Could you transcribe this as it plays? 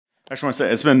I just want to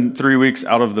say, it's been 3 weeks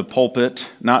out of the pulpit,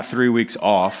 not 3 weeks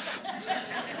off.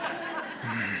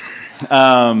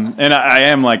 And I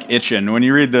am like itching. When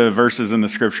you read the verses in the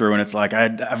scripture, when it's like,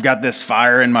 I've got this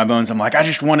fire in my bones, I'm like, I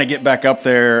just want to get back up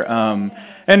there.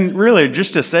 And really,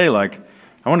 just to say, like,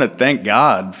 I want to thank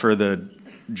God for the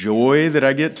joy that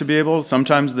I get to be able.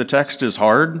 Sometimes the text is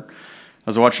hard. I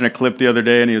was watching a clip the other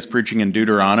day, and he was preaching in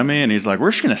Deuteronomy, and he's like,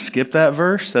 we're just going to skip that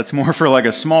verse. That's more for like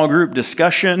a small group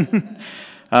discussion.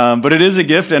 But it is a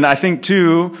gift, and I think,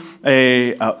 too,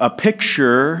 a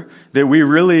picture that we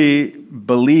really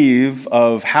believe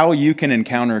of how you can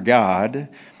encounter God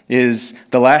is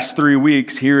the last 3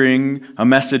 weeks hearing a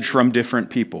message from different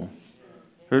people.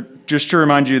 Just to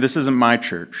remind you, this isn't my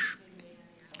church,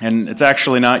 and it's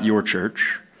actually not your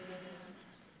church.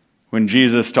 When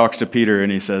Jesus talks to Peter and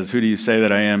he says, who do you say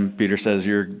that I am? Peter says,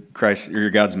 you're Christ, you're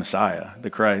God's Messiah, the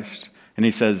Christ. And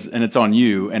he says, and it's on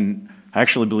you, and I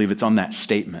actually believe it's on that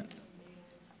statement.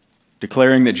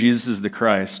 Declaring that Jesus is the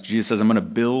Christ, Jesus says, I'm going to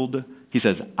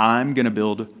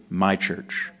build my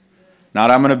church.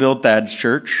 Not I'm going to build Thad's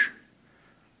church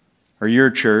or your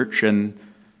church, and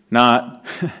not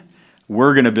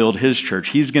we're going to build his church.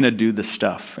 He's going to do the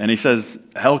stuff. And he says,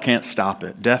 hell can't stop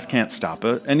it. Death can't stop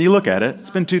it. And you look at it, it's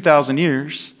been 2,000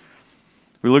 years.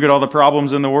 We look at all the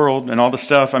problems in the world and all the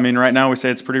stuff. I mean, right now we say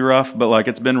it's pretty rough, but like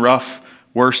it's been rough,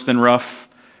 worse than rough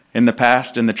in the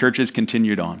past, and the church has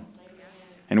continued on.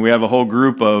 And we have a whole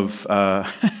group of, I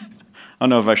don't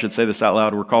know if I should say this out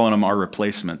loud, we're calling them our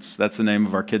replacements. That's the name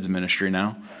of our kids' ministry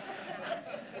now.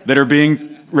 That are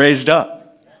being raised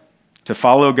up to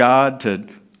follow God, to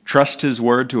trust His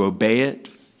word, to obey it,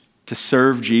 to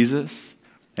serve Jesus.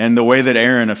 And the way that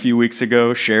Aaron a few weeks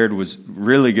ago shared was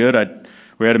really good.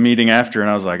 We had a meeting after, and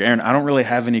I was like, Aaron, I don't really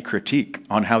have any critique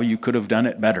on how you could have done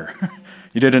it better.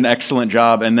 You did an excellent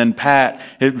job. And then Pat,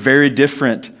 a very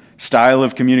different style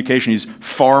of communication. He's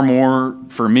far more,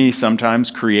 for me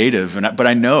sometimes, creative. But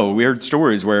I know we heard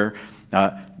stories where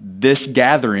this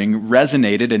gathering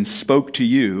resonated and spoke to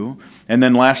you. And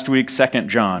then last week, 2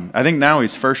 John. I think now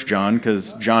he's 1 John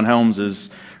because John Helms is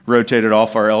rotated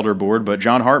off our elder board. But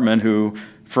John Hartman, who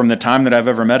from the time that I've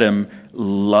ever met him,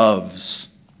 loves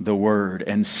the Word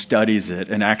and studies it,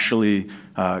 and actually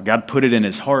God put it in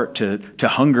his heart to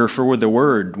hunger for the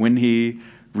Word when he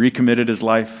recommitted his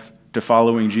life to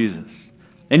following Jesus.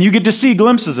 And you get to see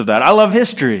glimpses of that. I love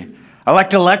history. I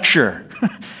like to lecture.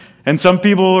 And some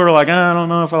people are like, I don't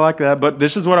know if I like that, but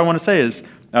this is what I want to say is,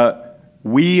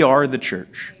 we are the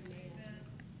church.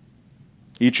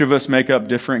 Each of us make up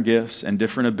different gifts and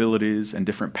different abilities and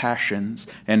different passions,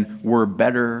 and we're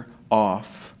better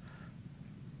off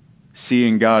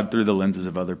seeing God through the lenses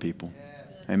of other people.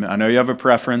 Amen. I know you have a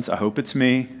preference. I hope it's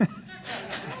me.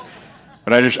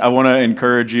 But I want to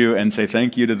encourage you and say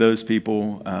thank you to those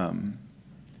people.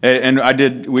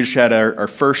 We just had our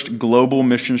first global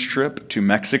missions trip to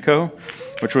Mexico,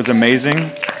 which was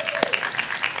amazing.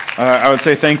 I would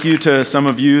say thank you to some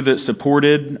of you that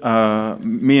supported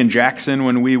me and Jackson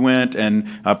when we went and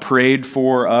prayed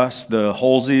for us. The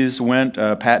Holseys went,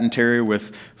 Pat and Terry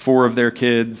with 4 of their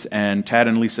kids, and Tad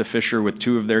and Lisa Fisher with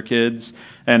 2 of their kids.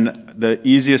 And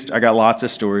I got lots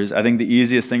of stories. I think the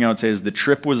easiest thing I would say is the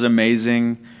trip was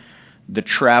amazing. The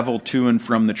travel to and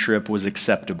from the trip was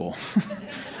acceptable.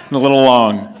 A little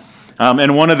long.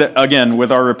 And again,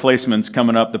 with our replacements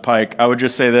coming up the pike, I would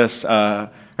just say this.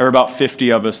 There were about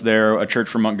 50 of us there, a church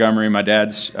from Montgomery, my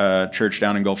dad's church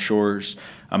down in Gulf Shores.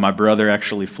 My brother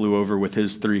actually flew over with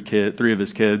his 3 of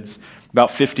his kids,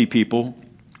 about 50 people.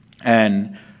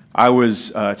 And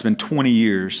it's been 20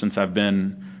 years since I've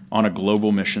been on a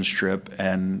global missions trip.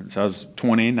 And so I was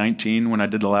 19 when I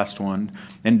did the last one.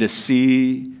 And to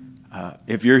see,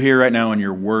 if you're here right now and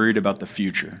you're worried about the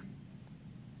future,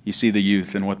 you see the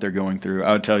youth and what they're going through,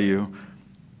 I would tell you,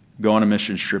 go on a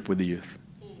missions trip with the youth.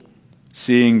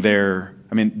 Seeing they're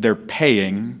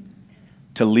paying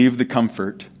to leave the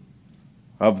comfort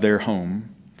of their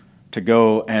home to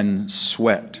go and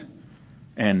sweat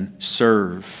and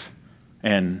serve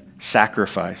and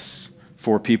sacrifice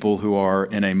for people who are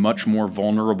in a much more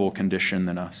vulnerable condition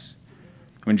than us.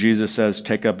 When Jesus says,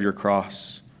 take up your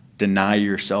cross, deny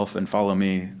yourself and follow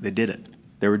me, they did it.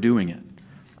 They were doing it.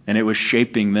 And it was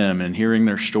shaping them, and hearing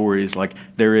their stories. Like,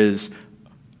 there is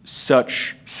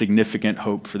such significant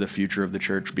hope for the future of the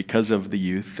church because of the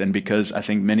youth, and because I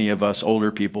think many of us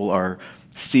older people are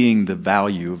seeing the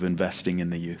value of investing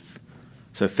in the youth.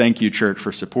 So thank you, church,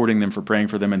 for supporting them, for praying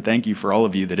for them, and thank you for all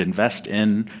of you that invest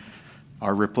in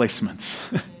our replacements.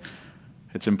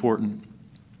 It's important.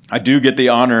 I do get the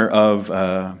honor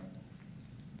of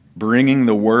bringing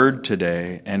the word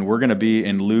today, and we're going to be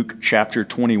in Luke chapter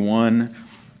 21.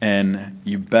 And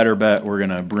you better bet we're going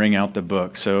to bring out the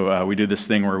book. So we do this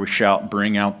thing where we shout,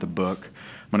 bring out the book.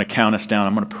 I'm going to count us down.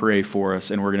 I'm going to pray for us,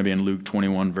 and we're going to be in Luke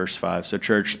 21, verse 5. So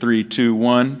church, 3, 2,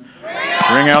 1.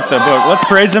 Bring out the book. Let's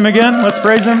praise him again. Let's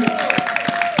praise him.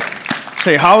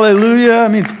 Say hallelujah. It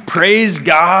means praise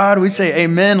God. We say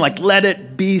amen, like let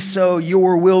it be so,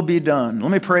 your will be done.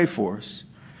 Let me pray for us.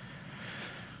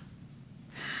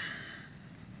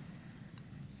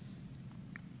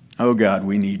 Oh God,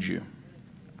 we need you.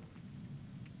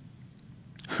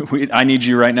 I need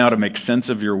you right now to make sense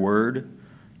of your word,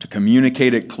 to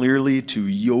communicate it clearly to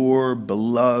your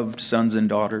beloved sons and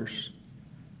daughters.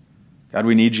 God,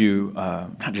 we need you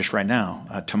not just right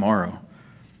now, tomorrow.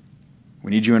 We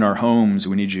need you in our homes.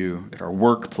 We need you at our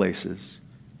workplaces.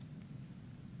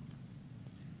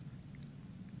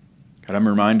 God, I'm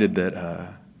reminded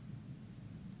that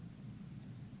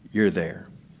you're there,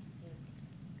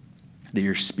 that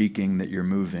you're speaking, that you're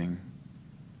moving.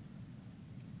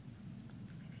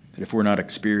 That if we're not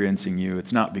experiencing you,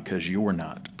 it's not because you're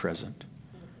not present.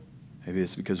 Maybe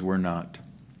it's because we're not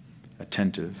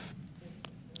attentive.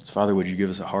 So Father, would you give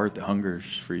us a heart that hungers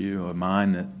for you, a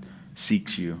mind that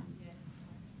seeks you,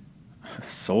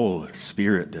 a soul, a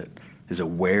spirit that is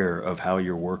aware of how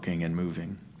you're working and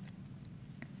moving.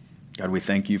 God, we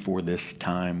thank you for this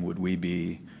time. Would we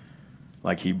be,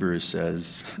 like Hebrews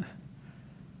says,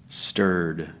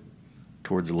 stirred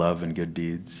towards love and good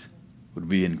deeds? Would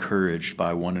be encouraged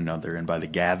by one another and by the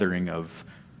gathering of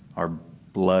our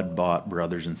blood-bought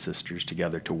brothers and sisters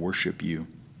together to worship you.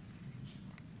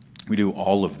 We do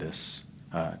all of this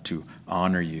to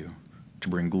honor you, to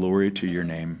bring glory to your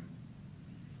name.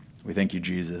 We thank you,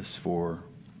 Jesus, for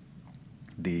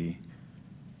the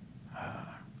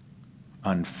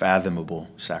unfathomable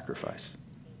sacrifice.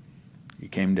 You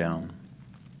came down.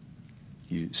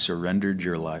 You surrendered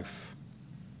your life.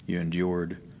 You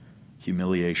endured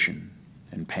humiliation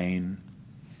and pain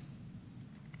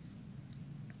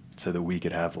so that we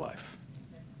could have life.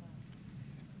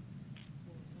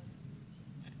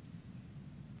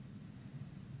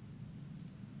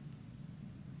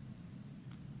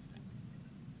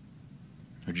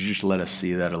 Would you just let us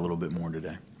see that a little bit more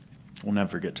today? We'll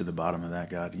never get to the bottom of that,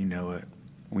 God. You know it.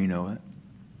 We know it.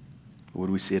 But would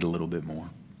we see it a little bit more?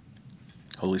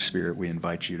 Holy Spirit, we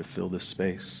invite you to fill this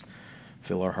space,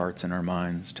 fill our hearts and our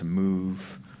minds, to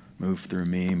move through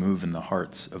me, move in the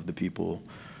hearts of the people,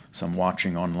 some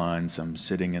watching online, some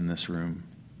sitting in this room.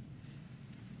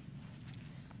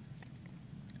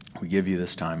 We give you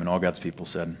this time, and all God's people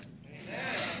said,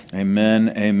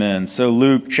 amen, amen. So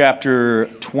Luke chapter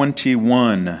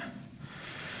 21,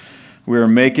 we are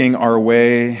making our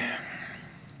way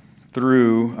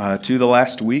through to the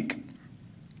last week.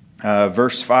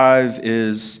 Verse 5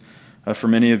 is, for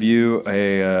many of you,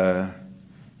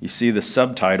 you see the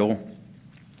subtitle,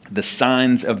 The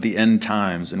Signs of the End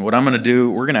Times. And what I'm going to do,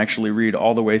 we're going to actually read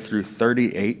all the way through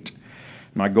 38.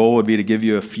 My goal would be to give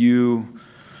you a few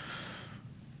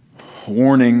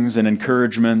warnings and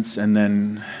encouragements, and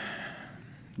then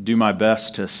do my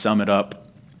best to sum it up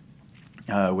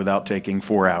without taking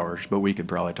 4 hours. But we could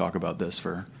probably talk about this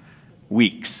for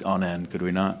weeks on end, could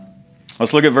we not?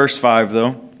 Let's look at verse 5,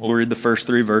 though. We'll read the first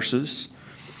 3 verses.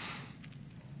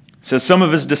 It says, some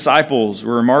of his disciples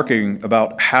were remarking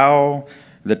about how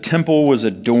the temple was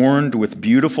adorned with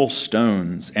beautiful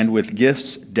stones and with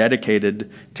gifts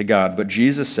dedicated to God. But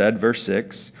Jesus said, verse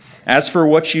 6, as for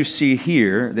what you see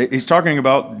here, he's talking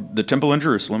about the temple in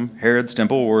Jerusalem, Herod's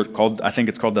temple, or I think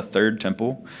it's called the third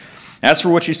temple. As for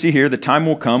what you see here, the time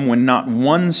will come when not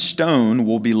one stone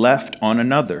will be left on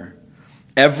another.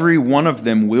 Every one of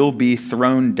them will be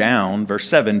thrown down. Verse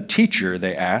 7, teacher,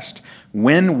 they asked,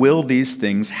 when will these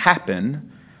things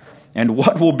happen? And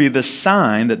what will be the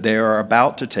sign that they are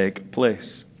about to take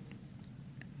place?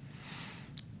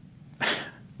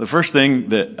 The first thing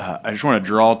that I just want to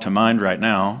draw to mind right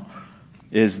now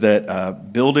is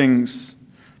that buildings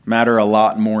matter a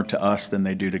lot more to us than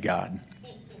they do to God.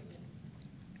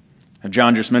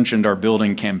 John just mentioned our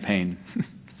building campaign.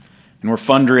 And we're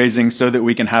fundraising so that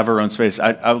we can have our own space.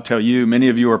 I'll tell you, many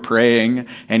of you are praying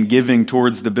and giving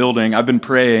towards the building. I've been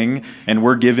praying, and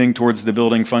we're giving towards the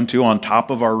building fund too, on top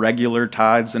of our regular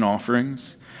tithes and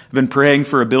offerings. I've been praying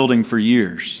for a building for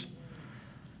years.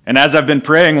 And as I've been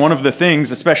praying, one of the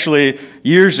things, especially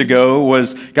years ago,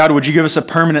 was, God, would you give us a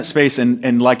permanent space?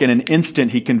 And like in an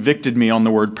instant, he convicted me on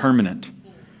the word permanent.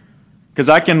 Because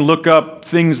I can look up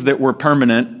things that were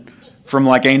permanent from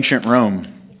like ancient Rome.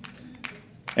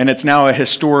 And it's now a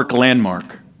historic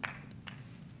landmark.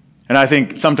 And I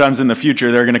think sometimes in the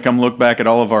future, they're going to come look back at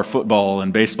all of our football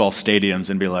and baseball stadiums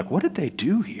and be like, what did they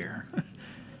do here?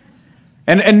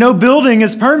 And no building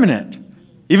is permanent.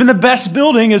 Even the best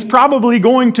building is probably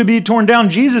going to be torn down.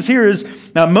 Jesus here is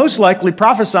most likely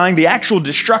prophesying the actual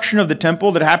destruction of the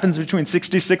temple that happens between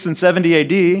 66 and 70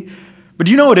 AD. But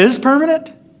do you know what is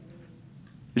permanent?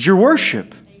 It's your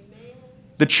worship.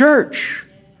 The church.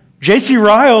 J.C.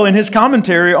 Ryle, in his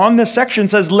commentary on this section,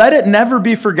 says, "Let it never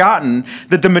be forgotten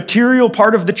that the material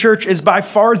part of the church is by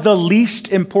far the least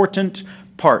important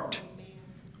part.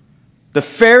 The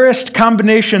fairest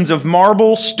combinations of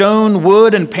marble, stone,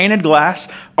 wood, and painted glass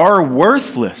are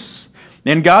worthless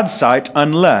in God's sight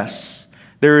unless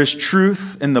there is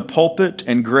truth in the pulpit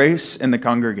and grace in the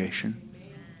congregation."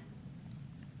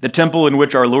 The temple in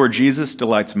which our Lord Jesus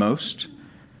delights most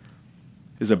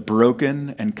is a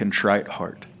broken and contrite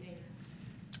heart,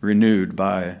 renewed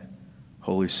by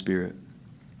Holy Spirit.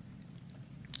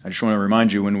 I just want to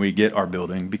remind you when we get our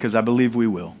building, because I believe we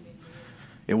will,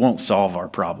 it won't solve our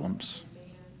problems.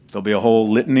 There'll be a whole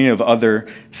litany of other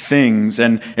things,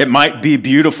 and it might be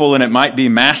beautiful and it might be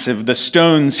massive. The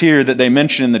stones here that they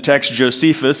mention in the text,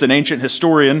 Josephus, an ancient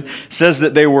historian, says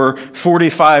that they were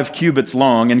 45 cubits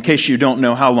long. In case you don't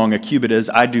know how long a cubit is,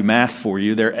 I do math for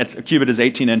you. A cubit is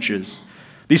 18 inches.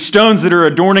 These stones that are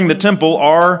adorning the temple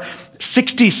are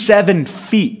 67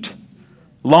 feet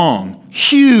long.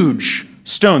 Huge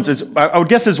stones. I would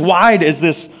guess as wide as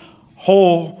this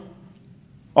whole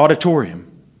auditorium.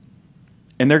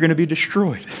 And they're going to be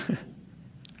destroyed.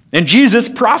 And Jesus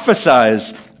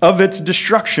prophesies of its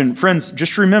destruction. Friends,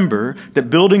 just remember that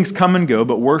buildings come and go,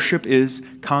 but worship is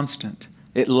constant.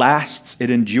 It lasts, it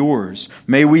endures.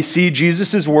 May we see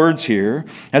Jesus' words here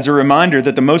as a reminder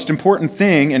that the most important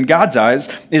thing in God's eyes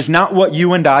is not what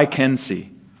you and I can see.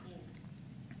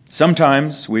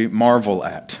 Sometimes we marvel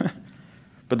at.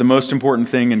 But the most important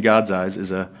thing in God's eyes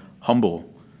is a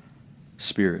humble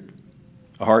spirit.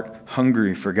 A heart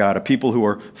hungry for God, a people who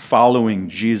are following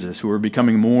Jesus, who are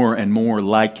becoming more and more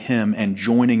like Him and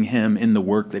joining Him in the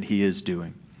work that He is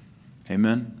doing.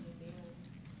 Amen?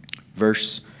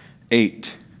 Verse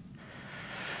 8.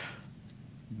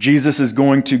 Jesus is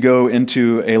going to go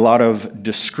into a lot of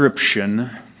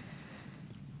description,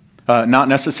 not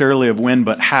necessarily of when,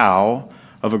 but how,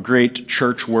 of a great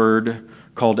church word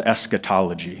called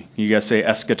eschatology. You guys say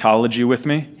eschatology with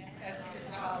me?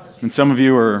 And some of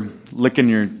you are licking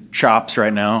your chops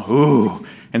right now. Ooh.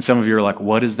 And some of you are like,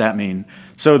 what does that mean?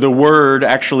 So the word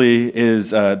actually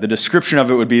is, the description of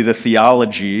it would be the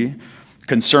theology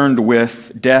concerned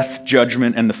with death,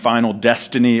 judgment, and the final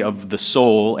destiny of the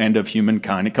soul and of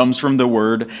humankind. It comes from the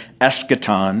word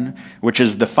eschaton, which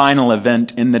is the final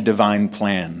event in the divine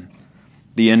plan,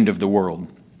 the end of the world.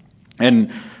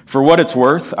 And for what it's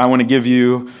worth, I want to give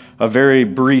you a very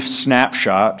brief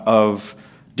snapshot of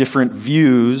different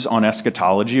views on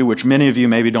eschatology, which many of you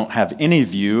maybe don't have any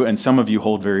view, and some of you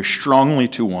hold very strongly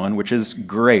to one, which is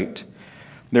great.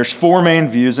 There's four main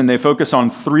views, and they focus on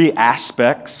three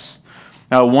aspects.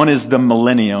 One is the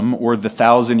millennium, or the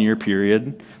 1,000-year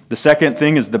period. The second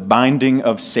thing is the binding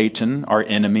of Satan, our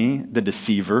enemy, the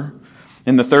deceiver.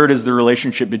 And the third is the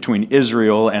relationship between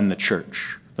Israel and the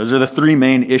church. Those are the three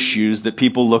main issues that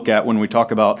people look at when we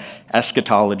talk about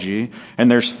eschatology.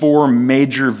 And there's four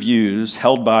major views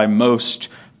held by most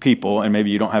people, and maybe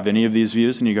you don't have any of these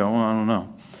views, and you go, well, I don't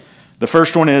know. The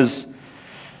first one is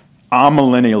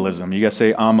amillennialism. You guys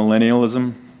say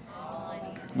amillennialism?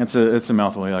 It's a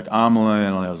mouthful. You're like,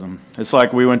 amillennialism. It's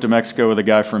like we went to Mexico with a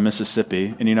guy from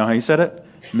Mississippi, and you know how he said it?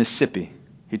 Mississippi.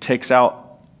 He takes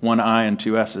out one I and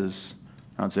two S's.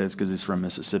 I'd say it's because he's from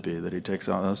Mississippi that he takes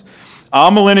out those.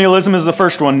 Amillennialism is the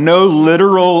first one. No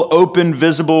literal, open,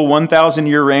 visible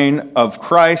 1,000-year reign of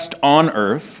Christ on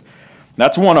earth.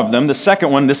 That's one of them. The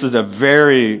second one, this is a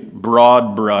very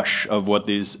broad brush of what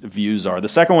these views are. The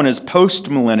second one is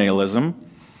postmillennialism.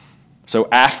 So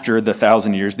after the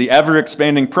 1,000 years, the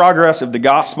ever-expanding progress of the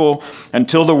gospel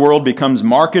until the world becomes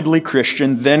markedly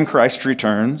Christian, then Christ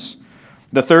returns.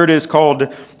 The third is called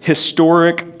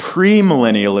historic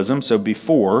premillennialism, so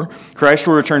before. Christ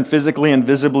will return physically and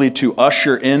visibly to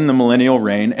usher in the millennial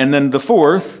reign. And then the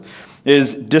fourth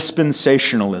is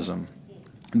dispensationalism.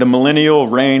 The millennial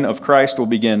reign of Christ will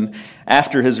begin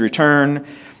after His return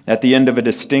at the end of a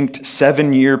distinct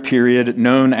 7-year period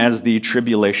known as the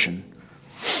tribulation.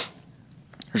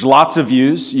 There's lots of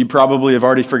views. You probably have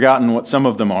already forgotten what some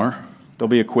of them are. There'll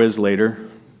be a quiz later.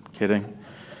 Kidding.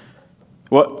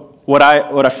 What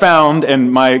I found,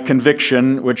 and my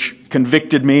conviction, which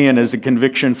convicted me and is a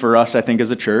conviction for us, I think,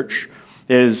 as a church,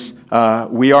 is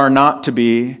we are not to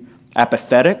be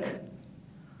apathetic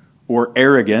or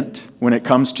arrogant when it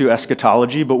comes to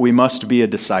eschatology, but we must be a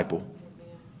disciple.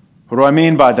 What do I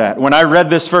mean by that? When I read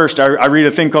this first, I read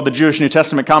a thing called the Jewish New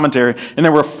Testament Commentary, and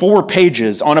there were 4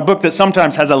 pages on a book that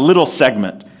sometimes has a little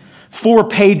segment. 4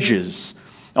 pages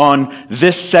on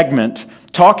this segment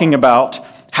talking about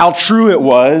how true it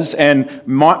was and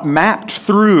mapped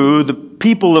through the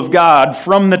people of God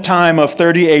from the time of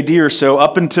 30 AD or so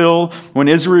up until when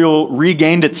Israel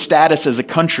regained its status as a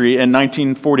country in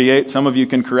 1948. Some of you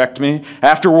can correct me.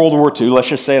 After World War II, let's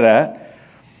just say that.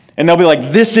 And they'll be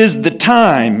like, this is the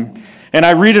time. And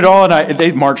I read it all, and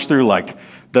they march through like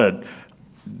the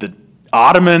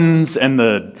Ottomans and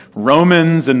the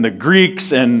Romans and the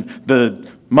Greeks and the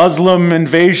Muslim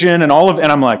invasion and all of, and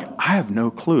I'm like, I have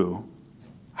no clue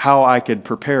how I could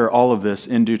prepare all of this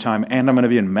in due time. And I'm going to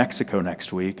be in Mexico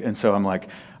next week. And so I'm like,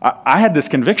 I had this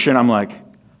conviction. I'm like,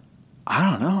 I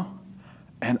don't know.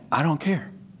 And I don't care.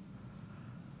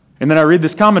 And then I read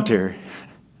this commentary.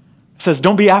 It says,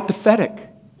 don't be apathetic.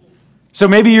 So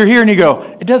maybe you're here and you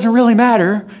go, it doesn't really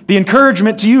matter. The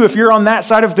encouragement to you, if you're on that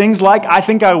side of things like I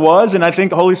think I was, and I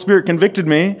think the Holy Spirit convicted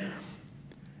me,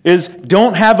 is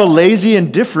don't have a lazy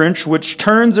indifference which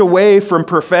turns away from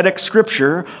prophetic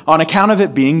scripture on account of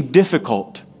it being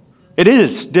difficult. It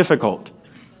is difficult.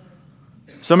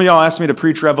 Some of y'all ask me to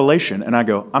preach Revelation, and I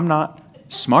go, I'm not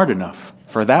smart enough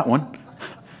for that one.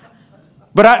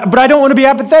 But I don't want to be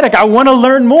apathetic. I want to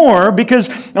learn more, because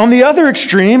on the other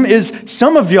extreme is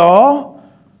some of y'all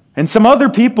and some other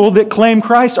people that claim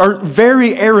Christ are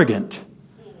very arrogant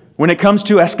when it comes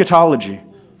to eschatology.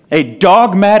 A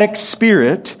dogmatic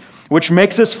spirit which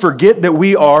makes us forget that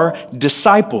we are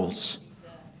disciples,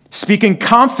 speaking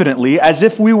confidently as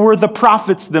if we were the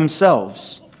prophets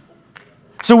themselves.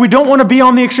 So we don't want to be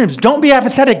on the extremes. Don't be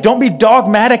apathetic. Don't be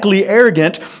dogmatically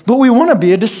arrogant, but we want to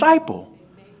be a disciple.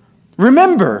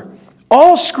 Remember,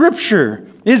 all Scripture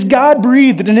is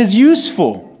God-breathed and is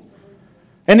useful.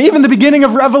 And even the beginning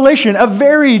of Revelation, a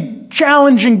very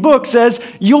challenging book, says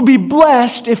you'll be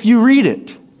blessed if you read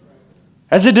it.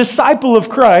 As a disciple of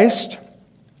Christ,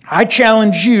 I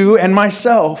challenge you and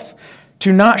myself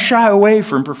to not shy away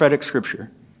from prophetic Scripture,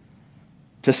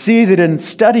 to see that in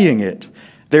studying it,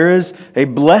 there is a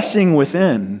blessing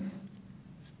within,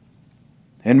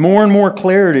 and more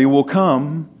clarity will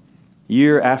come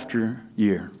year after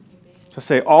year. So I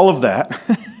say all of that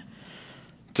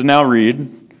to now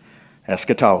read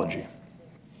eschatology.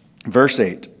 Verse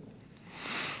 8.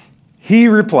 He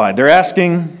replied, they're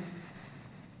asking,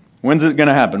 when's it going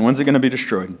to happen? When's it going to be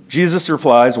destroyed? Jesus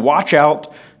replies, watch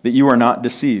out that you are not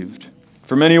deceived.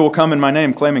 For many will come in my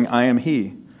name, claiming I am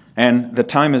he, and the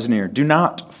time is near. Do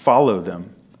not follow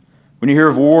them. When you hear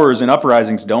of wars and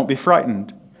uprisings, don't be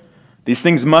frightened. These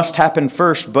things must happen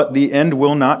first, but the end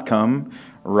will not come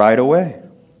right away.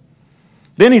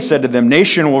 Then he said to them,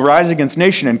 nation will rise against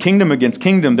nation and kingdom against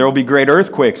kingdom. There will be great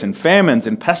earthquakes and famines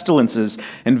and pestilences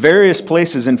in various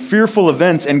places and fearful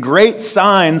events and great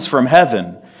signs from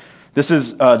heaven. This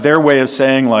is their way of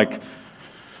saying like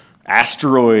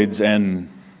asteroids, and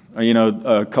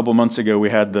a couple months ago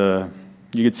we had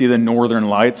you could see the northern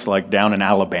lights like down in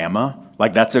Alabama.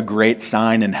 Like that's a great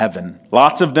sign in heaven.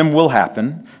 Lots of them will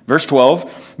happen. Verse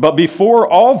 12, but before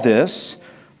all this,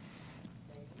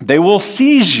 they will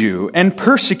seize you and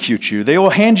persecute you. They will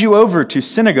hand you over to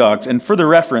synagogues. And for the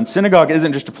reference, synagogue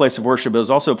isn't just a place of worship, it was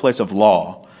also a place of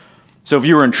law. So if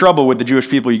you were in trouble with the Jewish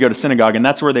people, you go to synagogue, and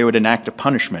that's where they would enact a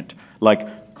punishment, like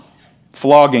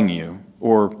flogging you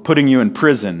or putting you in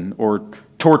prison or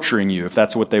torturing you if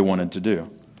that's what they wanted to do.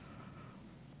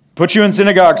 Put you in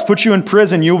synagogues, put you in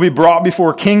prison, you will be brought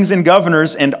before kings and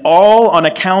governors, and all on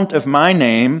account of my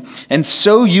name, and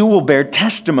so you will bear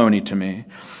testimony to me.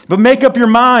 But make up your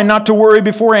mind not to worry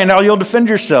beforehand how you'll defend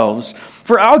yourselves,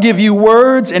 for I'll give you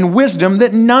words and wisdom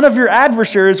that none of your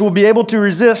adversaries will be able to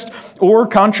resist or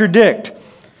contradict.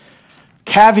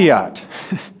 Caveat.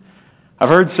 I've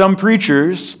heard some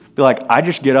preachers be like, I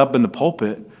just get up in the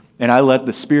pulpit and I let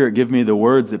the Spirit give me the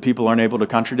words that people aren't able to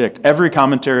contradict. Every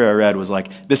commentary I read was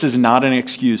like, this is not an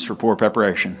excuse for poor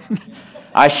preparation.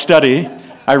 I study,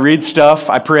 I read stuff,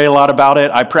 I pray a lot about it,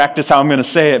 I practice how I'm going to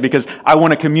say it because I want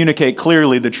to communicate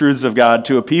clearly the truths of God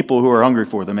to a people who are hungry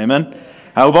for them. Amen?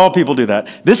 I hope all people do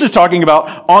that. This is talking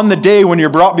about on the day when you're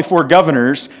brought before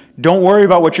governors, don't worry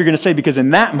about what you're going to say, because in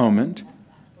that moment,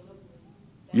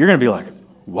 you're going to be like,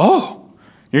 whoa.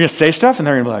 You're going to say stuff and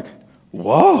they're going to be like,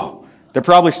 whoa. They're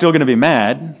probably still going to be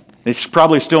mad. They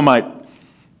probably still might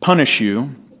punish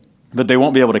you, but they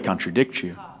won't be able to contradict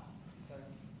you.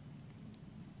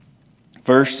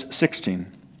 Verse 16.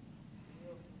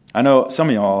 I know some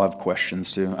of y'all have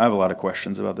questions too. I have a lot of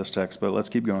questions about this text, but let's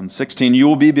keep going. 16, you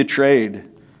will be betrayed.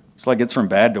 It's like it's from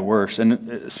bad to worse. And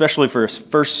especially for a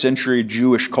first century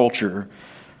Jewish culture,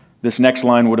 This next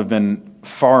line would have been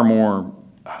far more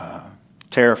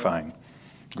terrifying,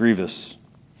 grievous.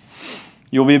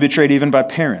 You'll be betrayed even by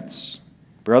parents,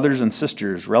 brothers and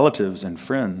sisters, relatives and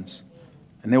friends,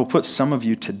 and they will put some of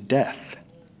you to death.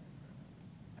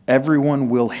 Everyone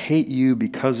will hate you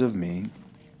because of me,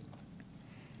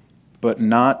 but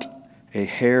not a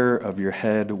hair of your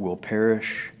head will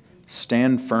perish.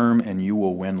 Stand firm and you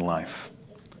will win life.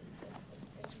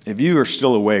 If you are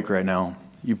still awake right now,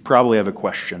 you probably have a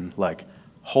question like,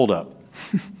 hold up.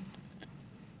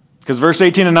 Because verse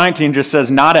 18 and 19 just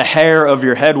says, not a hair of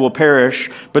your head will perish.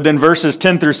 But then verses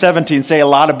 10 through 17 say a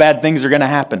lot of bad things are going to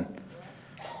happen.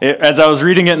 As I was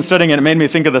reading it and studying it, it made me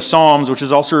think of the Psalms, which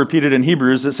is also repeated in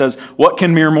Hebrews. It says, what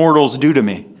can mere mortals do to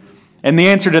me? And the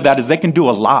answer to that is they can do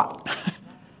a lot.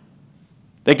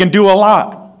 They can do a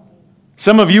lot.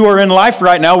 Some of you are in life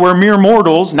right now where mere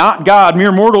mortals, not God,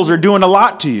 mere mortals are doing a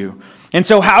lot to you. And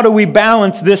so how do we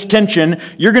balance this tension?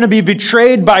 You're going to be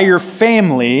betrayed by your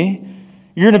family.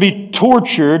 You're going to be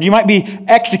tortured. You might be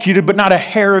executed, but not a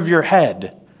hair of your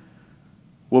head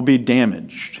will be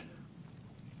damaged.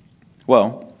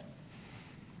 Well,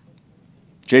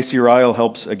 J.C. Ryle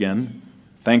helps again,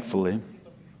 thankfully.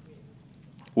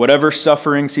 Whatever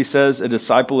sufferings, he says, a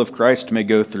disciple of Christ may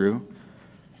go through,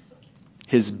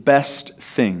 his best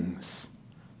things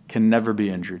can never be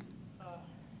injured.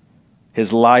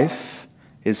 His life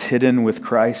is hidden with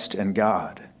Christ and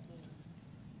God.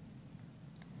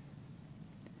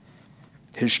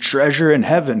 His treasure in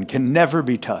heaven can never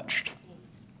be touched.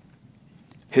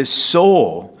 His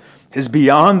soul is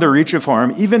beyond the reach of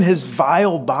harm. Even his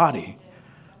vile body,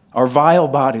 our vile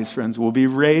bodies, friends, will be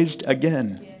raised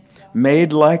again,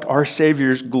 made like our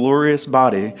Savior's glorious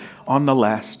body on the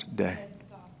last day.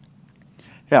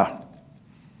 Yeah,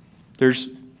 there's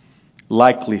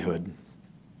likelihood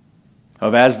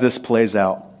of, as this plays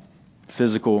out,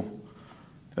 physical,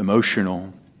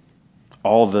 emotional,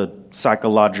 all the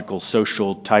psychological,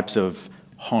 social types of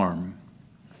harm.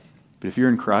 But if you're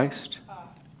in Christ,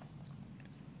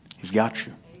 He's got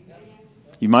you.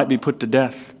 You might be put to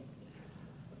death.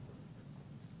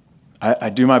 I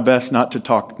do my best not to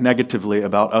talk negatively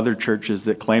about other churches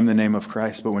that claim the name of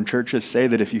Christ, but when churches say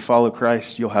that if you follow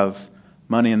Christ, you'll have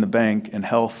money in the bank and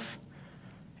health,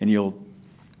 and you'll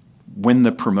win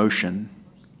the promotion,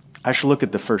 I should look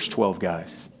at the first 12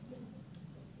 guys.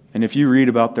 And if you read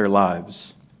about their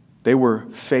lives, they were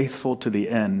faithful to the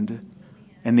end,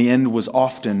 and the end was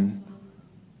often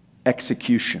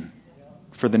execution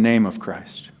for the name of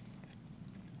Christ.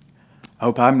 I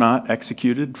hope I'm not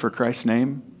executed for Christ's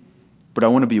name, but I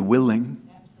want to be willing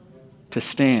to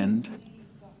stand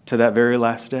to that very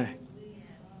last day.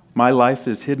 My life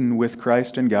is hidden with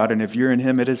Christ and God, and if you're in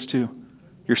Him, it is too.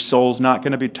 Your soul's not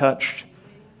going to be touched.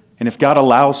 And if God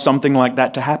allows something like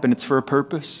that to happen, it's for a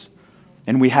purpose.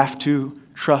 And we have to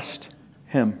trust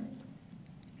Him.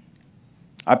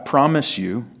 I promise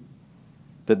you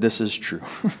that this is true.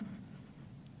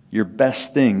 Your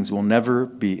best things will never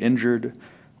be injured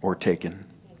or taken.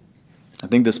 I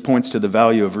think this points to the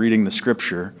value of reading the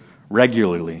Scripture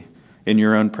regularly in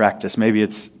your own practice. Maybe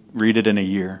it's read it in a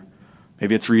year.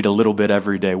 Maybe it's read a little bit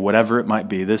every day, whatever it might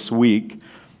be. This week,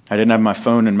 I didn't have my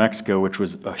phone in Mexico, which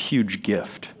was a huge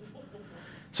gift.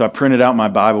 So I printed out my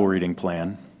Bible reading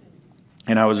plan,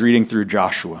 and I was reading through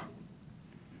Joshua.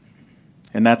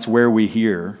 And that's where we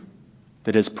hear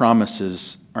that His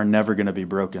promises are never going to be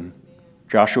broken.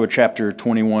 Joshua chapter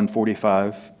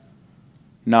 21:45.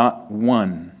 Not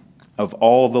one of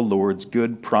all the Lord's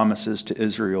good promises to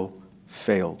Israel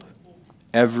failed.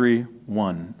 Every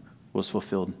one was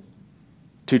fulfilled.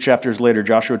 2 chapters later,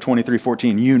 Joshua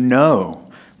 23:14. You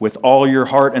know with all your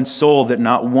heart and soul that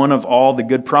not one of all the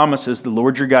good promises the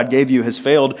Lord your God gave you has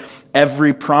failed.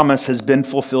 Every promise has been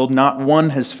fulfilled. Not one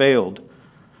has failed.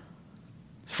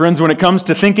 Friends, when it comes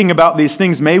to thinking about these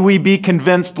things, may we be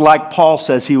convinced like Paul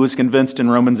says he was convinced in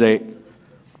Romans 8.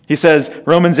 He says,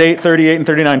 Romans 8:38 and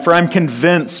 39, for I'm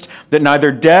convinced that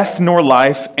neither death nor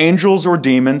life, angels or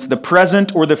demons, the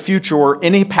present or the future, or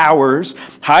any powers,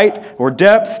 height or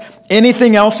depth,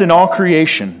 anything else in all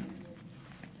creation,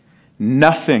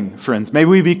 nothing, friends, may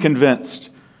we be convinced,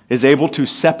 is able to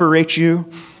separate you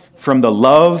from the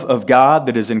love of God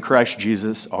that is in Christ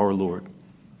Jesus our Lord.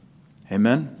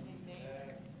 Amen?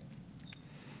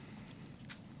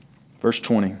 Verse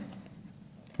 20.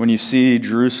 When you see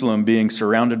Jerusalem being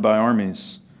surrounded by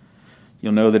armies,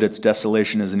 you'll know that its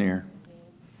desolation is near.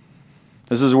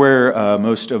 This is where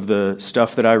most of the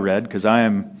stuff that I read, because I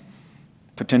am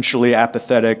potentially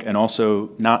apathetic and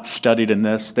also not studied in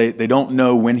this. They don't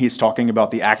know when he's talking about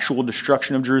the actual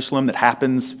destruction of Jerusalem that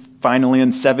happens finally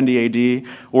in 70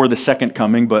 AD or the second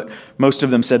coming, but most of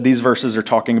them said these verses are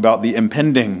talking about the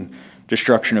impending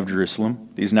destruction of Jerusalem,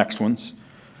 these next ones.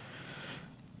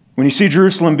 When you see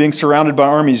Jerusalem being surrounded by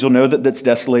armies, you'll know that its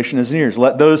desolation is near.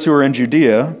 Let those who are in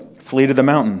Judea flee to the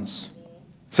mountains.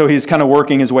 So he's kind of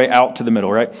working his way out to the middle,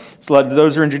 right? So let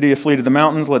those who are in Judea flee to the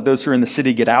mountains. Let those who are in the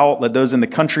city get out. Let those in the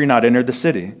country not enter the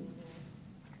city.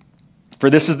 For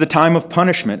this is the time of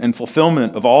punishment and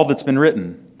fulfillment of all that's been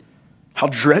written. How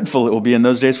dreadful it will be in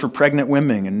those days for pregnant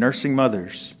women and nursing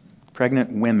mothers.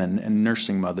 Pregnant women and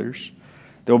nursing mothers.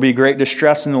 There will be great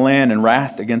distress in the land and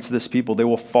wrath against this people. They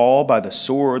will fall by the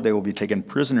sword. They will be taken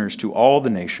prisoners to all the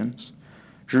nations.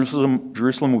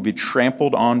 Jerusalem will be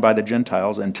trampled on by the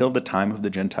Gentiles until the time of the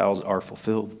Gentiles are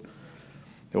fulfilled.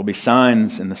 There will be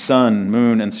signs in the sun,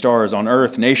 moon, and stars. On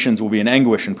earth, nations will be in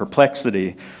anguish and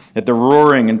perplexity at the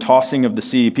roaring and tossing of the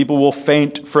sea. People will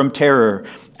faint from terror,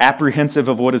 apprehensive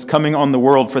of what is coming on the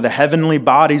world, for the heavenly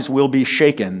bodies will be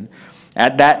shaken.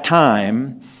 At that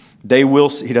time, they will,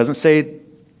 he doesn't say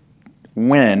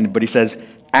when, but he says,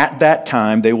 at that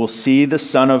time they will see the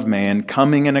Son of Man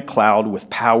coming in a cloud with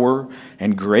power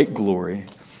and great glory.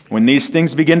 When these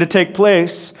things begin to take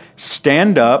place,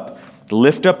 stand up,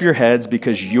 lift up your heads,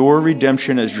 because your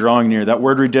redemption is drawing near. That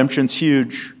word redemption's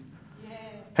huge.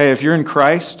 Hey, if you're in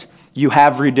Christ, you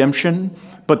have redemption,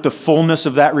 but the fullness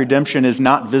of that redemption is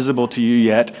not visible to you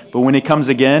yet. But when he comes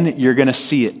again, you're going to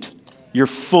see it. Your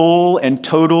full and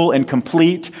total and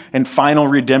complete and final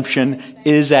redemption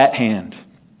is at hand.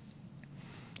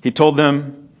 He told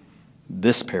them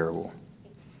this parable.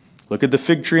 Look at the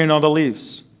fig tree and all the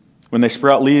leaves. When they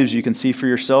sprout leaves, you can see for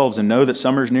yourselves and know that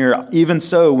summer's near. Even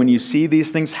so, when you see these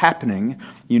things happening,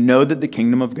 you know that the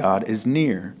kingdom of God is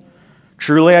near.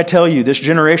 Truly, I tell you, this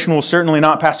generation will certainly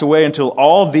not pass away until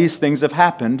all these things have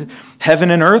happened.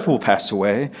 Heaven and earth will pass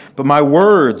away, but my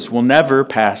words will never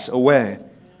pass away.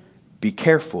 Be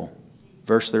careful,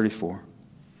 verse 34,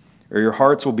 or your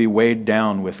hearts will be weighed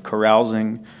down with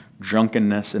carousing,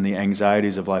 drunkenness, and the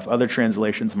anxieties of life. Other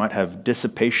translations might have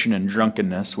dissipation and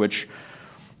drunkenness, which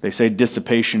they say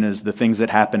dissipation is the things that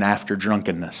happen after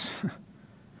drunkenness.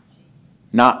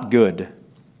 Not good.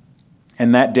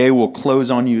 And that day will close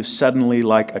on you suddenly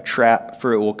like a trap,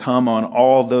 for it will come on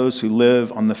all those who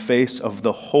live on the face of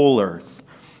the whole earth.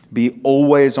 Be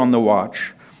always on the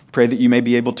watch. Pray that you may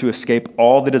be able to escape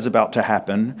all that is about to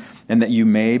happen, and that you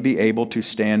may be able to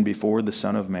stand before the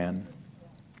Son of Man.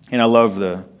 And I love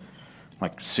the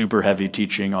super heavy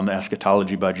teaching on the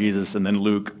eschatology by Jesus. And then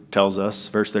Luke tells us,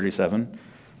 verse 37,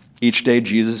 each day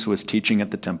Jesus was teaching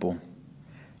at the temple.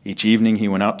 Each evening he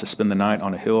went out to spend the night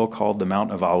on a hill called the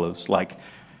Mount of Olives. Like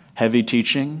heavy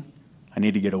teaching, I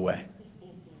need to get away.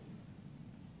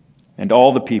 And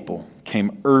all the people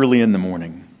came early in the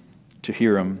morning to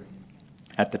hear him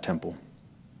at the temple.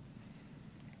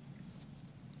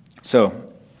 So,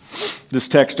 this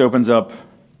text opens up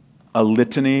a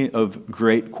litany of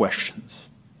great questions.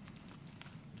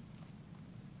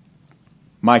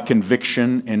 My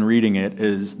conviction in reading it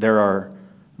is there are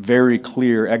very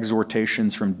clear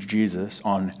exhortations from Jesus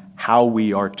on how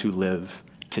we are to live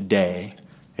today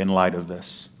in light of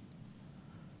this.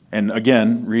 And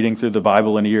again, reading through the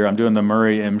Bible in a year, I'm doing the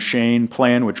Murray M. Shane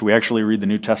plan, which we actually read the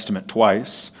New Testament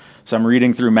twice. So I'm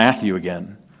reading through Matthew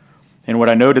again. And what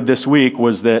I noted this week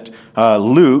was that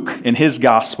Luke, in his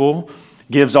gospel,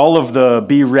 gives all of the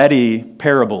be ready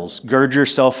parables. Gird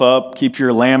yourself up, keep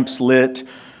your lamps lit,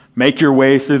 make your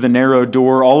way through the narrow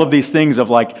door, all of these things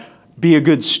of be a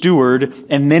good steward.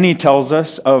 And then he tells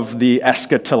us of the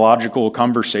eschatological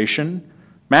conversation.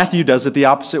 Matthew does it the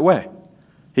opposite way.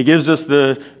 He gives us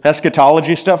the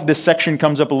eschatology stuff. This section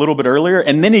comes up a little bit earlier,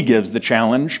 and then he gives the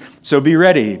challenge. So be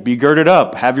ready, be girded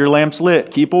up, have your lamps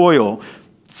lit, keep oil,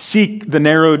 seek the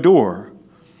narrow door.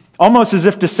 Almost as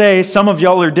if to say, some of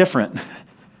y'all are different.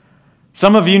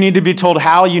 Some of you need to be told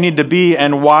how you need to be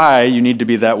and why you need to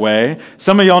be that way.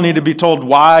 Some of y'all need to be told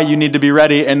why you need to be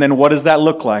ready, and then what does that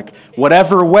look like?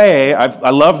 Whatever way,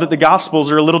 I love that the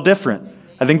Gospels are a little different.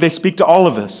 I think they speak to all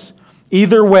of us.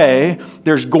 Either way,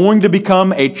 there's going to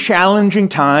become a challenging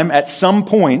time at some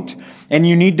point, and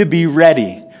you need to be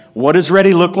ready. What does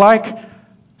ready look like?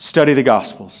 Study the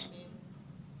Gospels.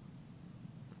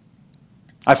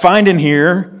 I find in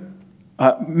here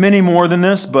many more than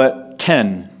this, but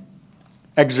 10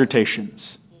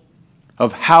 exhortations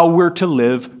of how we're to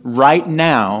live right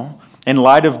now in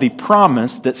light of the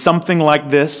promise that something like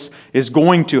this is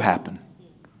going to happen.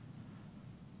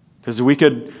 Because we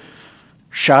could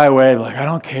shy away, I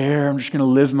don't care, I'm just going to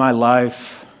live my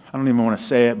life. I don't even want to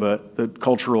say it, but the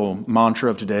cultural mantra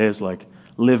of today is like,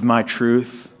 live my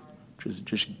truth, which is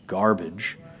just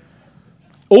garbage.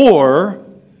 Or,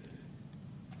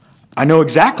 I know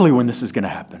exactly when this is going to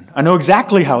happen. I know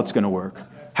exactly how it's going to work.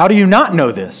 How do you not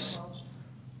know this?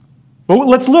 Well,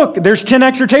 let's look. There's 10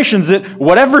 exhortations that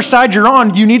whatever side you're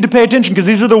on, you need to pay attention because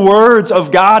these are the words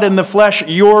of God in the flesh,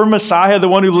 your Messiah, the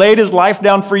one who laid his life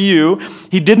down for you.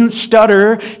 He didn't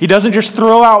stutter. He doesn't just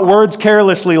throw out words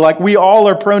carelessly like we all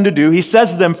are prone to do. He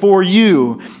says them for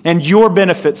you and your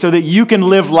benefit so that you can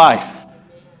live life.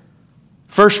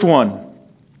 First one,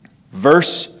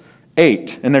 verse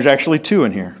 8. And there's actually two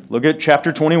in here. Look at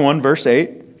chapter 21, verse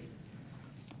 8.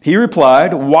 He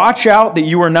replied, watch out that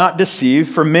you are not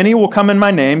deceived, for many will come in my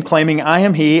name, claiming I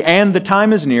am he, and the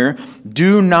time is near.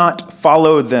 Do not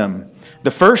follow them.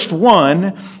 The first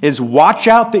one is watch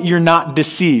out that you're not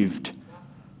deceived.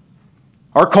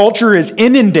 Our culture is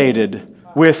inundated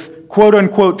with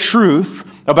quote-unquote truth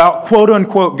about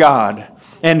quote-unquote God.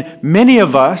 And many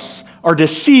of us are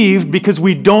deceived because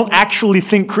we don't actually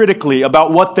think critically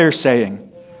about what they're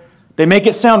saying. They make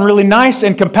it sound really nice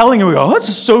and compelling, and we go, oh, this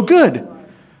is so good.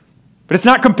 But it's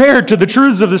not compared to the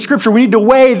truths of the Scripture. We need to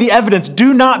weigh the evidence.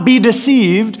 Do not be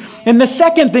deceived. And the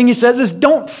second thing he says is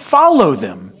don't follow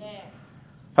them.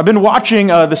 I've been watching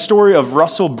the story of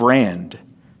Russell Brand. Have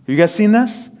you guys seen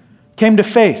this? Came to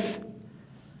faith.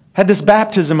 Had this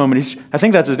baptism moment. I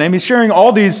think that's his name. He's sharing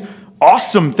all these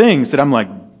awesome things that I'm like,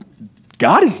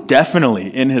 God is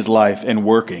definitely in his life and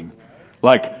working.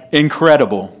 Like,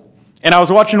 incredible. And I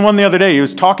was watching one the other day. He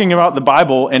was talking about the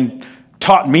Bible and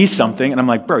taught me something, and I'm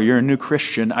like, bro, you're a new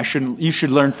Christian. You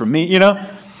should learn from me, you know?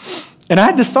 And I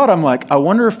had this thought, I'm like, I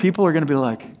wonder if people are going to be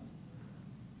like,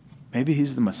 maybe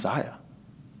he's the Messiah.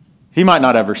 He might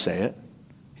not ever say it.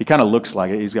 He kind of looks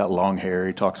like it. He's got long hair.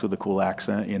 He talks with a cool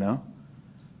accent, you know?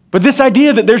 But this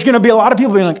idea that there's going to be a lot of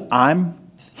people being like, I'm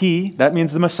he, that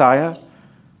means the Messiah.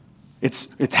 It's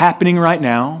happening right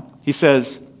now. He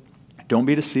says, don't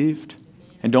be deceived.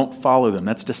 And don't follow them.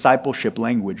 That's discipleship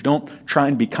language. Don't try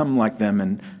and become like them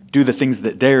and do the things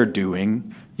that they're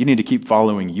doing. You need to keep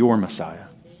following your Messiah.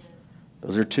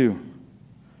 Those are two.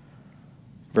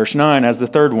 Verse 9 has the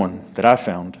third one that I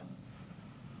found.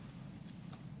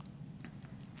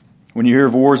 When you hear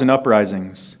of wars and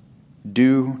uprisings,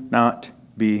 do not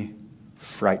be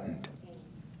frightened.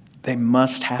 They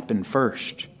must happen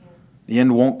first. The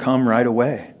end won't come right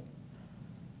away.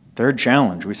 Third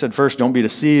challenge. We said first, don't be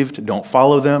deceived. Don't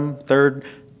follow them. Third,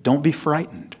 don't be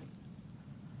frightened.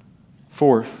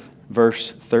 Fourth,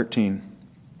 verse 13.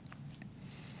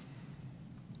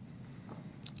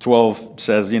 12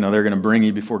 says, they're going to bring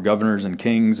you before governors and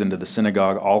kings into the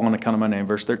synagogue, all on account of my name.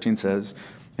 Verse 13 says,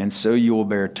 and so you will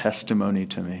bear testimony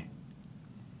to me.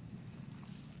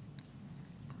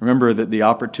 Remember that the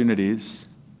opportunities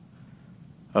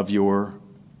of your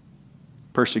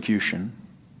persecution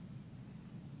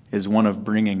is one of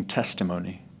bringing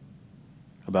testimony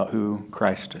about who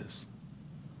Christ is.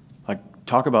 Like,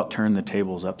 talk about turn the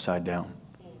tables upside down.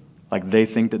 Like, they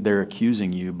think that they're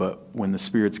accusing you, but when the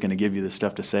Spirit's going to give you the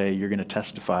stuff to say, you're going to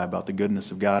testify about the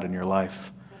goodness of God in your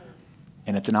life.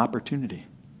 And it's an opportunity.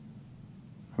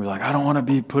 We're like, I don't want to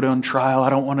be put on trial. I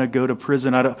don't want to go to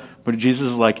prison. But Jesus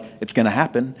is like, it's going to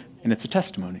happen, and it's a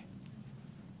testimony.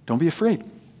 Don't be afraid.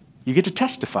 You get to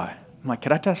testify. I'm like,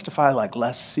 could I testify like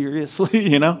less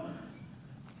seriously,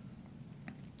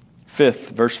 Fifth,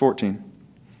 verse 14.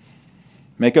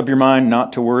 Make up your mind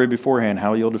not to worry beforehand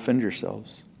how you'll defend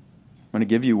yourselves. I'm going to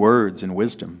give you words and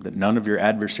wisdom that none of your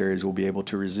adversaries will be able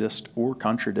to resist or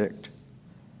contradict.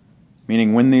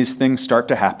 Meaning when these things start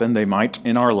to happen, they might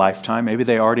in our lifetime, maybe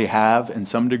they already have in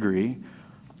some degree.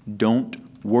 Don't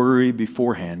worry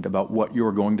beforehand about what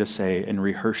you're going to say and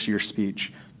rehearse your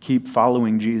speech. Keep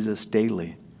following Jesus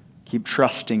daily. Keep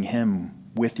trusting him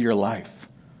with your life.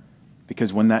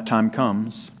 Because when that time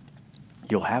comes,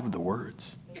 you'll have the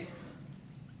words.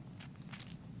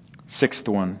 Sixth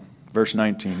one, verse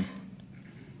 19.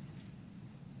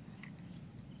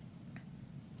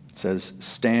 It says,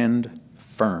 stand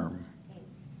firm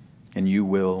and you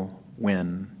will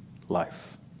win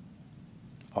life.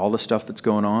 All the stuff that's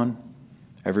going on,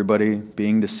 everybody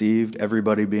being deceived,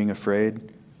 everybody being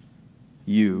afraid,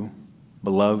 you,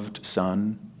 beloved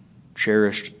son,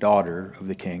 cherished daughter of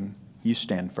the King, you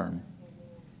stand firm.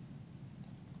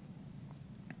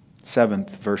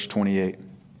 Seventh, verse 28. It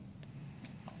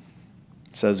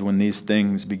says, when these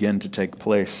things begin to take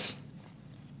place,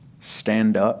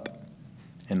 stand up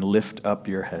and lift up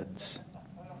your heads,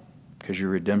 because your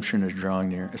redemption is drawing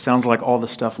near. It sounds like all the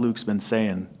stuff Luke's been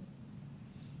saying.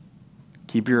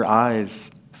 Keep your eyes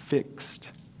fixed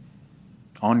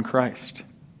on Christ.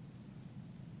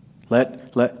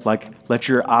 Let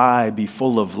your eye be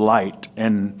full of light,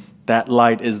 and that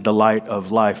light is the light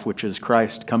of life, which is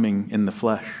Christ coming in the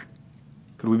flesh.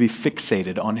 Could we be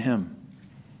fixated on him?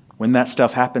 When that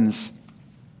stuff happens,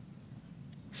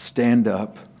 stand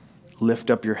up, lift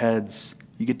up your heads.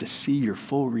 You get to see your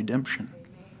full redemption.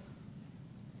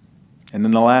 And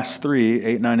then the last three,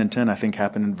 8, 9, and 10, I think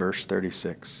happen in verse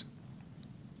 36.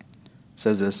 It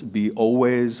says this, be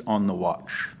always on the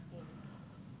watch.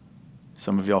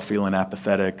 Some of y'all feeling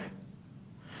apathetic.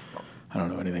 I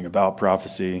don't know anything about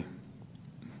prophecy.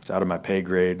 It's out of my pay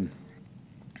grade.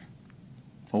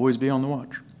 Always be on the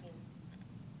watch.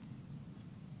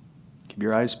 Keep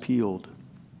your eyes peeled.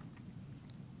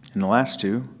 And the last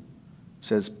two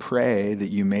says, pray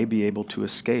that you may be able to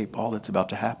escape all that's about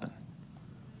to happen.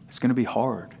 It's going to be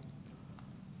hard.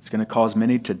 It's going to cause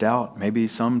many to doubt, maybe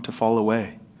some to fall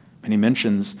away. And he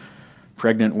mentions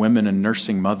pregnant women and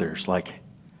nursing mothers. Like,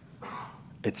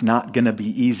 it's not going to be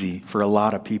easy for a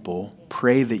lot of people.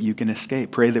 Pray that you can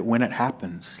escape. Pray that when it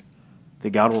happens,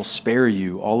 that God will spare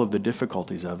you all of the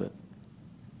difficulties of it.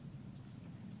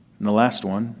 And the last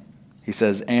one, he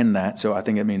says, and that, so I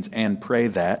think it means, and pray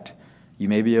that you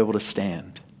may be able to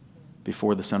stand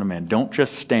before the Son of Man. Don't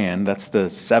just stand. That's the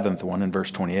 7th one in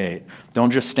verse 28. Don't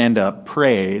just stand up.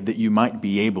 Pray that you might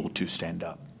be able to stand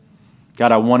up.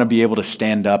 God, I want to be able to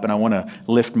stand up, and I want to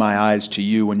lift my eyes to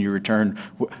you when you return.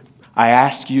 I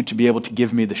ask you to be able to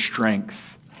give me the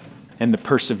strength and the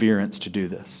perseverance to do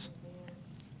this.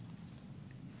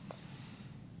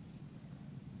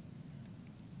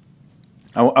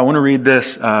 I want to read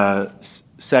this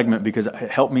segment because it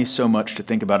helped me so much to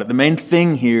think about it. The main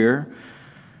thing here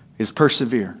is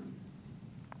persevere.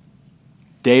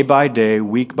 Day by day,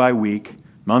 week by week,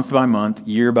 month by month,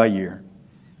 year by year.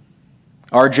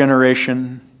 Our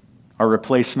generation, our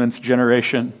replacements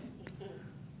generation,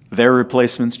 their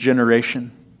replacements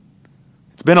generation.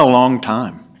 It's been a long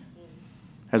time.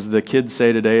 As the kids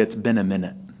say today, it's been a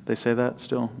minute. They say that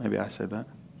still? Maybe I say that.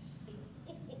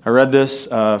 I read this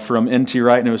from N.T.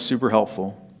 Wright, and it was super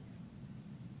helpful.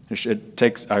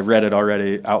 I read it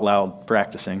already out loud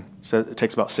practicing. So it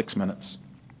takes about 6 minutes.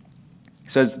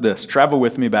 It says this, travel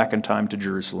with me back in time to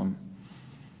Jerusalem.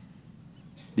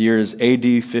 The year is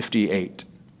AD 58,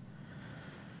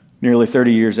 nearly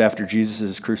 30 years after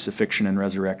Jesus' crucifixion and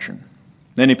resurrection.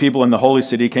 Many people in the holy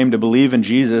city came to believe in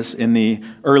Jesus in the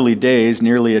early days,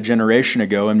 nearly a generation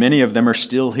ago, and many of them are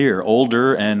still here,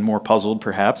 older and more puzzled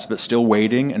perhaps, but still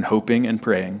waiting and hoping and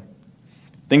praying.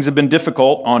 Things have been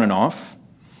difficult on and off.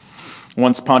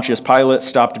 Once Pontius Pilate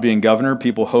stopped being governor,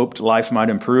 people hoped life might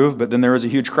improve, but then there was a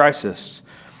huge crisis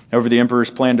over the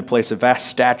emperor's plan to place a vast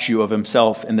statue of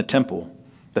himself in the temple.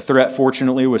 The threat,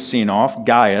 fortunately, was seen off.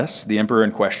 Gaius, the emperor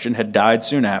in question, had died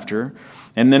soon after,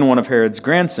 and then one of Herod's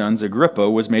grandsons, Agrippa,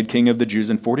 was made king of the Jews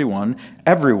in 41.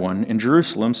 Everyone in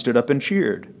Jerusalem stood up and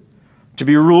cheered. To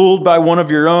be ruled by one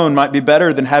of your own might be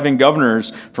better than having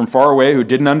governors from far away who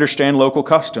didn't understand local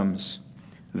customs.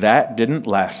 That didn't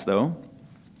last, though.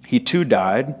 He too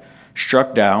died,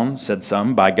 struck down, said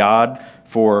some, by God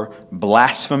for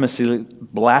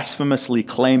blasphemously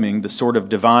claiming the sort of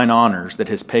divine honors that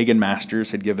his pagan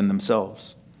masters had given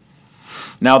themselves.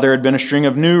 Now there had been a string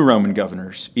of new Roman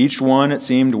governors, each one, it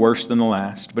seemed, worse than the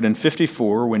last. But in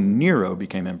 54, when Nero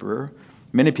became emperor,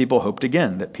 many people hoped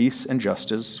again that peace and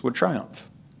justice would triumph.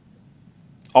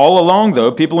 All along,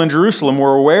 though, people in Jerusalem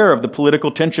were aware of the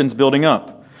political tensions building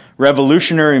up.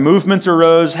 Revolutionary movements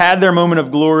arose, had their moment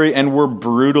of glory, and were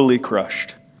brutally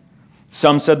crushed.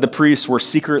 Some said the priests were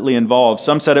secretly involved.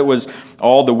 Some said it was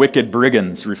all the wicked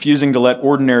brigands, refusing to let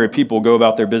ordinary people go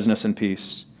about their business in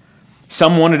peace.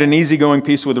 Some wanted an easygoing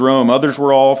peace with Rome. Others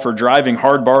were all for driving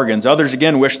hard bargains. Others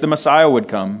again wished the Messiah would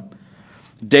come.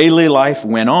 Daily life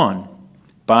went on.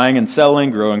 Buying and selling,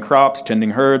 growing crops,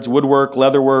 tending herds, woodwork,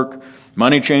 leatherwork,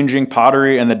 money changing,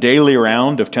 pottery, and the daily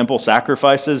round of temple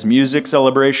sacrifices, music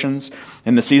celebrations,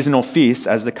 and the seasonal feasts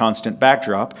as the constant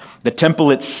backdrop. The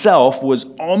temple itself was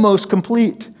almost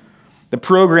complete. The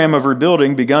program of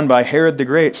rebuilding begun by Herod the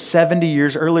Great 70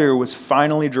 years earlier was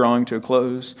finally drawing to a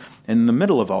close. In the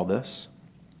middle of all this,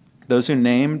 those who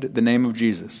named the name of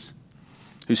Jesus,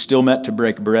 who still met to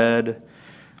break bread,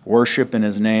 worship in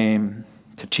his name,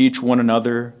 to teach one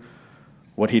another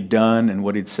what he'd done and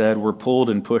what he'd said, were pulled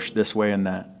and pushed this way and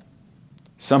that.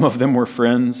 Some of them were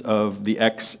friends of the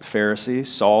ex-Pharisee,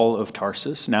 Saul of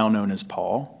Tarsus, now known as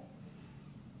Paul.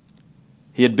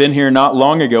 He had been here not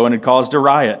long ago and had caused a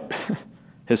riot.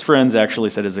 His friends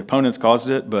actually said his opponents caused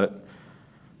it, but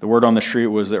the word on the street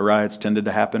was that riots tended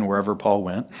to happen wherever Paul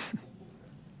went.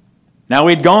 Now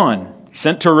he'd gone,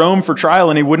 sent to Rome for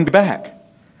trial, and he wouldn't be back.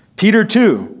 Peter,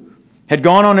 too, had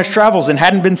gone on his travels and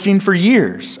hadn't been seen for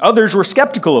years. Others were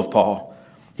skeptical of Paul.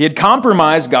 He had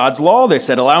compromised God's law, they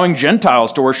said, allowing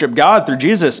Gentiles to worship God through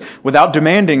Jesus without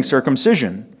demanding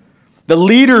circumcision. The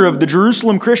leader of the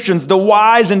Jerusalem Christians, the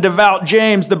wise and devout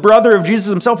James, the brother of Jesus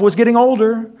himself, was getting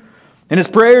older, and his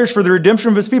prayers for the redemption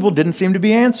of his people didn't seem to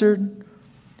be answered.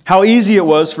 How easy it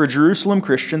was for Jerusalem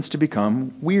Christians to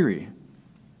become weary.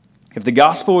 If the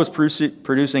gospel was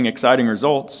producing exciting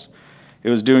results, it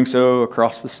was doing so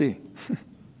across the sea.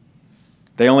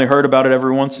 They only heard about it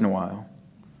every once in a while.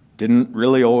 Didn't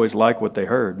really always like what they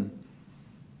heard.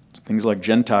 Things like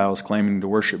Gentiles claiming to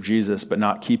worship Jesus but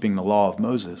not keeping the law of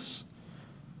Moses.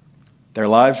 Their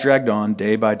lives dragged on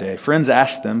day by day. Friends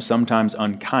asked them, sometimes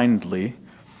unkindly,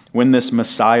 when this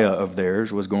Messiah of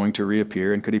theirs was going to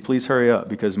reappear, and could he please hurry up,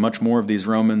 because much more of these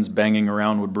Romans banging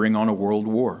around would bring on a world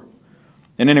war.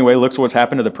 And anyway, look what's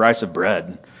happened to the price of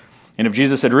bread. And if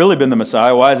Jesus had really been the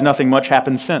Messiah, why has nothing much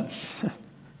happened since?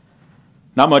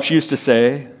 Not much use to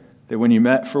say that when you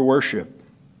met for worship,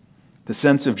 the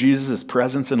sense of Jesus'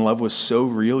 presence and love was so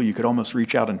real you could almost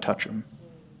reach out and touch him.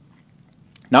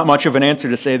 Not much of an answer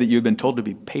to say that you've been told to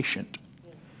be patient.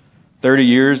 30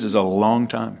 years is a long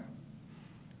time.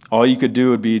 All you could do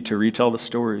would be to retell the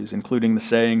stories, including the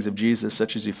sayings of Jesus,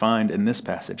 such as you find in this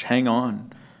passage. Hang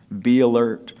on, be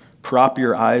alert, prop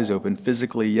your eyes open,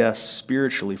 physically, yes,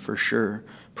 spiritually for sure.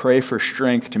 Pray for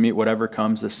strength to meet whatever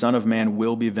comes. The Son of Man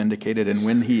will be vindicated, and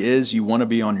when he is, you want to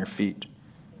be on your feet.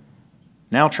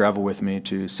 Now travel with me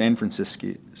to San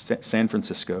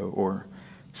Francisco or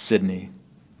Sydney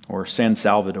or San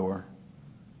Salvador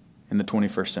in the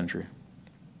 21st century.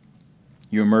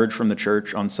 You emerge from the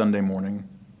church on Sunday morning,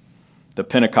 the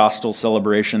Pentecostal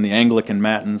celebration, the Anglican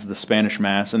matins, the Spanish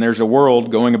Mass, and there's a world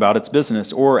going about its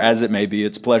business, or as it may be,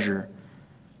 its pleasure.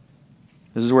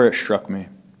 This is where it struck me.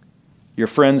 Your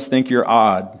friends think you're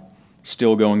odd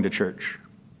still going to church.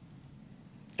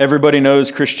 Everybody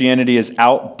knows Christianity is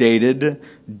outdated,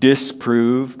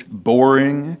 disproved,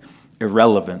 boring,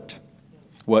 irrelevant.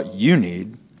 What you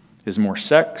need is more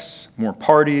sex, more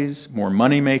parties, more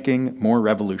money-making, more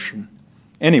revolution.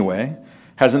 Anyway,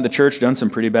 hasn't the church done some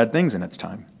pretty bad things in its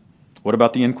time? What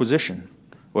about the Inquisition?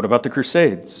 What about the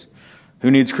Crusades? Who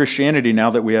needs Christianity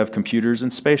now that we have computers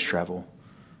and space travel?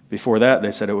 Before that,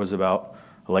 they said it was about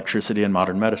electricity and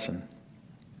modern medicine.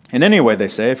 And anyway, they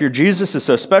say, if your Jesus is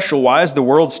so special, why is the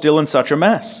world still in such a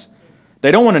mess?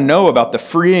 They don't want to know about the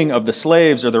freeing of the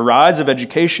slaves or the rise of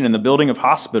education and the building of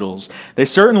hospitals. They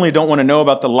certainly don't want to know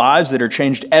about the lives that are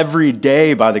changed every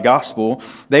day by the gospel.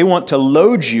 They want to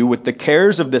load you with the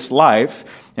cares of this life,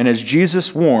 and as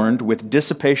Jesus warned, with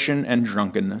dissipation and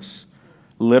drunkenness,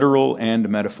 literal and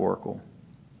metaphorical.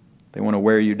 They want to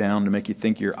wear you down to make you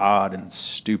think you're odd and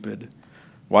stupid.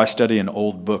 Why study an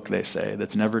old book, they say,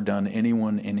 that's never done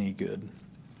anyone any good?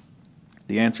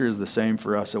 The answer is the same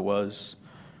for us it was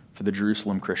for the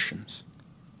Jerusalem Christians,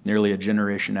 nearly a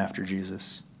generation after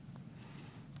Jesus.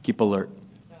 Keep alert.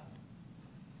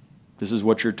 This is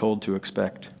what you're told to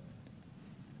expect.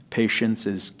 Patience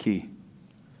is key.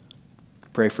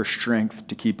 Pray for strength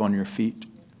to keep on your feet.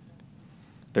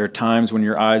 There are times when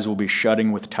your eyes will be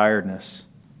shutting with tiredness,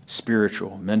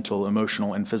 spiritual, mental,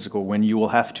 emotional, and physical, when you will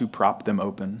have to prop them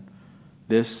open.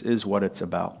 This is what it's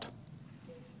about.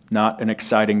 Not an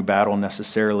exciting battle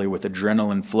necessarily with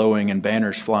adrenaline flowing and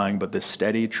banners flying, but the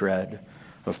steady tread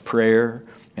of prayer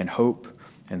and hope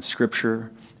and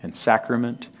scripture and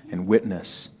sacrament and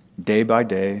witness, day by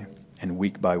day and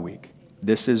week by week.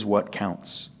 This is what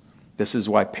counts. This is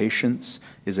why patience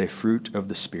is a fruit of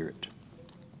the Spirit.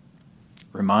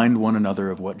 Remind one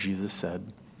another of what Jesus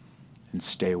said, and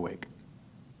stay awake.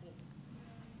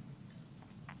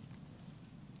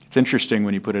 It's interesting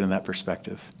when you put it in that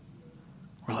perspective.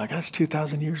 We're like, that's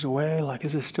 2,000 years away. Like,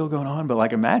 is it still going on? But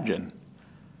like, imagine.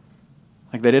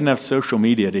 Like, they didn't have social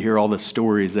media to hear all the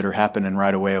stories that are happening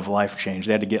right away of life change.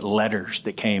 They had to get letters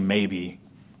that came maybe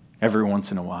every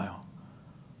once in a while.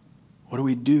 What do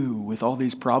we do with all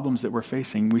these problems that we're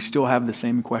facing? We still have the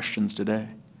same questions today.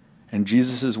 And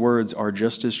Jesus' words are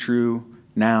just as true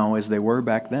now as they were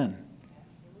back then.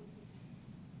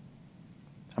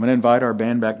 I'm going to invite our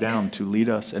band back down to lead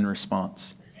us in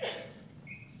response.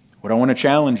 What I want to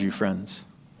challenge you, friends,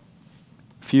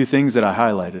 a few things that I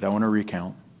highlighted, I want to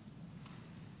recount.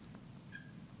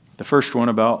 The first one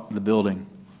about the building.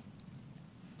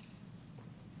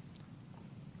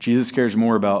 Jesus cares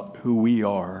more about who we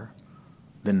are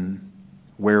than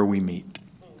where we meet.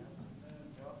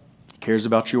 He cares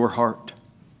about your heart.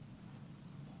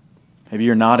 Maybe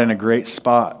you're not in a great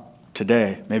spot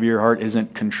today. Maybe your heart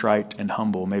isn't contrite and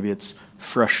humble. Maybe it's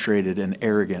frustrated and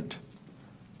arrogant.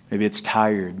 Maybe it's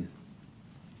tired.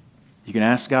 You can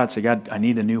ask God, say, God, I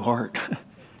need a new heart.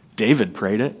 David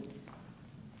prayed it.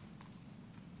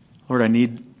 Lord, I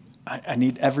need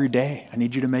every day. I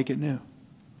need you to make it new.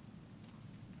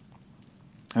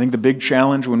 I think the big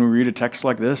challenge when we read a text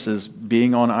like this is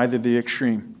being on either the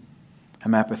extreme.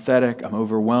 I'm apathetic, I'm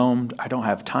overwhelmed, I don't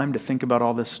have time to think about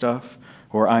all this stuff,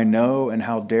 or I know, and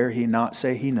how dare he not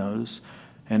say he knows,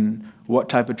 and what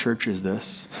type of church is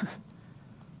this?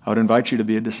 I would invite you to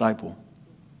be a disciple.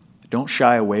 Don't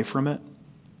shy away from it,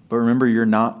 but remember you're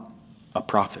not a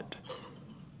prophet.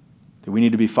 That we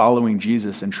need to be following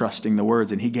Jesus and trusting the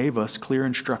words, and he gave us clear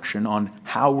instruction on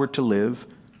how we're to live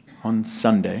on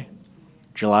Sunday,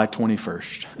 July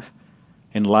 21st,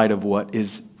 in light of what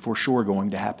is for sure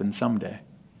going to happen someday.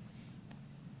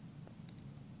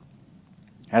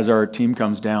 As our team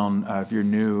comes down, if you're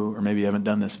new or maybe you haven't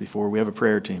done this before, we have a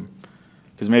prayer team.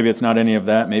 Because maybe it's not any of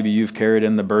that. Maybe you've carried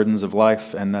in the burdens of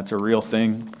life, and that's a real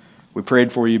thing. We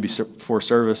prayed for you before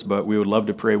service, but we would love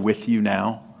to pray with you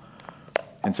now.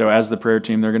 And so as the prayer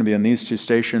team, they're going to be in these two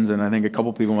stations, and I think a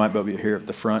couple people might be here at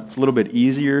the front. It's a little bit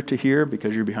easier to hear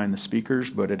because you're behind the speakers,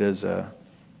 but it is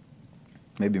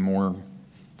maybe more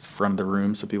front of the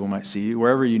room so people might see you.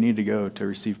 Wherever you need to go to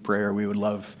receive prayer, we would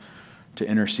love to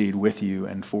intercede with you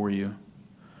and for you.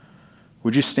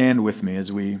 Would you stand with me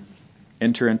as we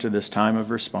enter into this time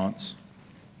of response?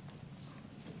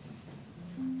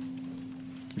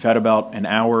 You've had about an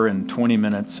hour and 20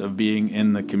 minutes of being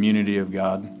in the community of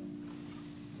God.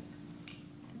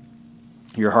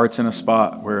 Your heart's in a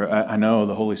spot where I know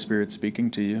the Holy Spirit's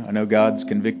speaking to you. I know God's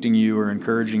convicting you or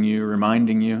encouraging you,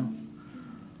 reminding you.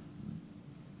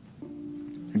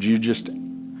 Would you just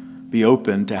be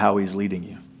open to how he's leading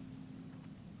you?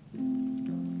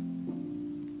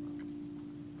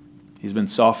 He's been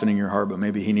softening your heart, but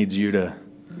maybe he needs you to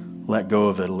let go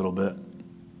of it a little bit.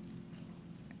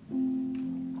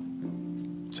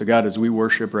 So God, as we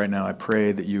worship right now, I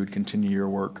pray that you would continue your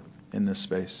work in this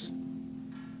space.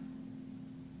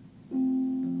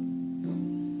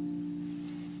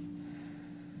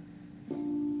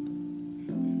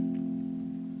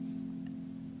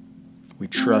 We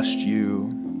trust you.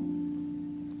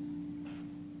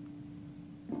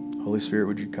 Holy Spirit,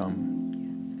 would you come?